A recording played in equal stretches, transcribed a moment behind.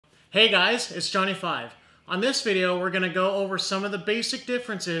Hey guys, it's Johnny5. On this video, we're going to go over some of the basic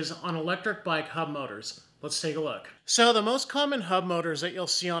differences on electric bike hub motors. Let's take a look. So the most common hub motors that you'll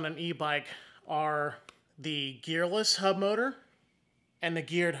see on an e-bike are the gearless hub motor and the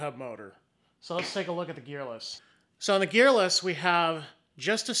geared hub motor. So let's take a look at the gearless. So on the gearless, we have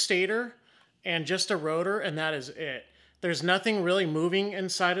just a stator and just a rotor, and that is it. There's nothing really moving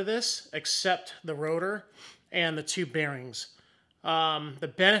inside of this except the rotor and the two bearings.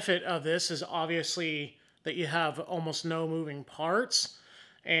 The benefit of this is obviously that you have almost no moving parts.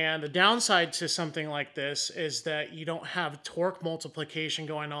 And the downside to something like this is that you don't have torque multiplication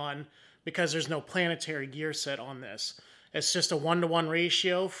going on because there's no planetary gear set on this. It's just a 1-to-1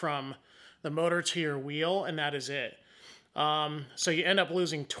 ratio from the motor to your wheel, and that is it. So you end up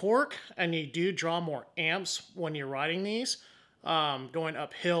losing torque, and you do draw more amps when you're riding these, going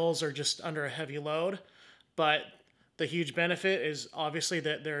up hills or just under a heavy load. But the huge benefit is obviously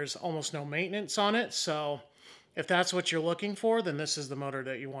that there's almost no maintenance on it. So if that's what you're looking for, then this is the motor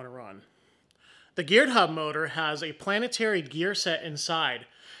that you want to run. The geared hub motor has a planetary gear set inside.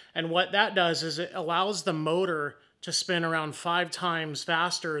 And what that does is it allows the motor to spin around 5 times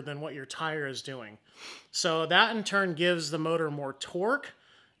faster than what your tire is doing. So that in turn gives the motor more torque,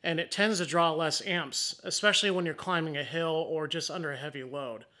 and it tends to draw less amps, especially when you're climbing a hill or just under a heavy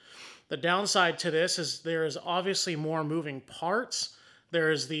load. The downside to this is there is obviously more moving parts.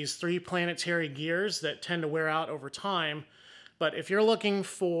 There's these 3 planetary gears that tend to wear out over time. But if you're looking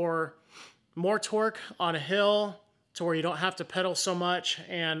for more torque on a hill to where you don't have to pedal so much,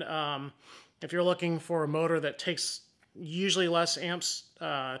 and if you're looking for a motor that takes usually less amps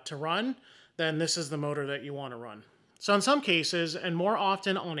to run, then this is the motor that you want to run. So in some cases, and more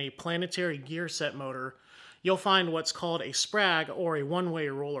often on a planetary gear set motor, you'll find what's called a sprag or a one-way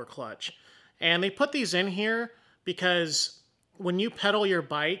roller clutch. And they put these in here because when you pedal your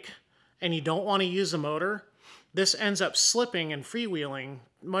bike and you don't want to use the motor, this ends up slipping and freewheeling,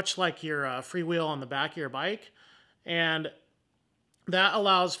 much like your freewheel on the back of your bike. And that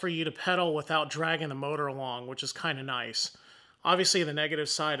allows for you to pedal without dragging the motor along, which is kind of nice. Obviously, the negative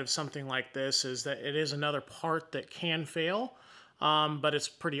side of something like this is that it is another part that can fail, but it's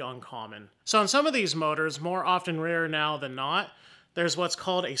pretty uncommon. So on some of these motors, more often rare now than not, there's what's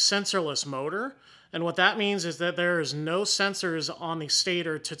called a sensorless motor. And what that means is that there is no sensors on the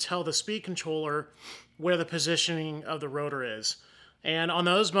stator to tell the speed controller where the positioning of the rotor is. And on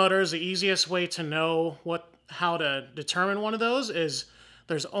those motors, the easiest way to know how to determine one of those is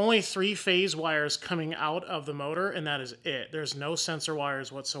there's only 3 phase wires coming out of the motor, and that is it. There's no sensor wires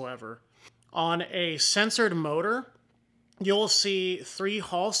whatsoever. On a sensored motor, you'll see 3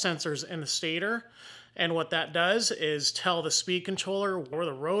 Hall sensors in the stator, and what that does is tell the speed controller where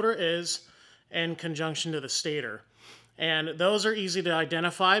the rotor is in conjunction to the stator. And those are easy to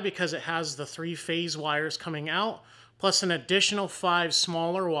identify because it has the 3 phase wires coming out, plus an additional 5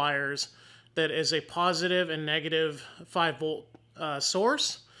 smaller wires that is a positive and negative 5-volt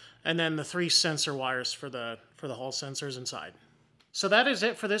source, and then the 3 sensor wires for the Hall sensors inside. So that is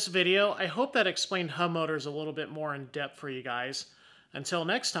it for this video. I hope that explained hub motors a little bit more in depth for you guys. Until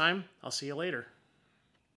next time, I'll see you later.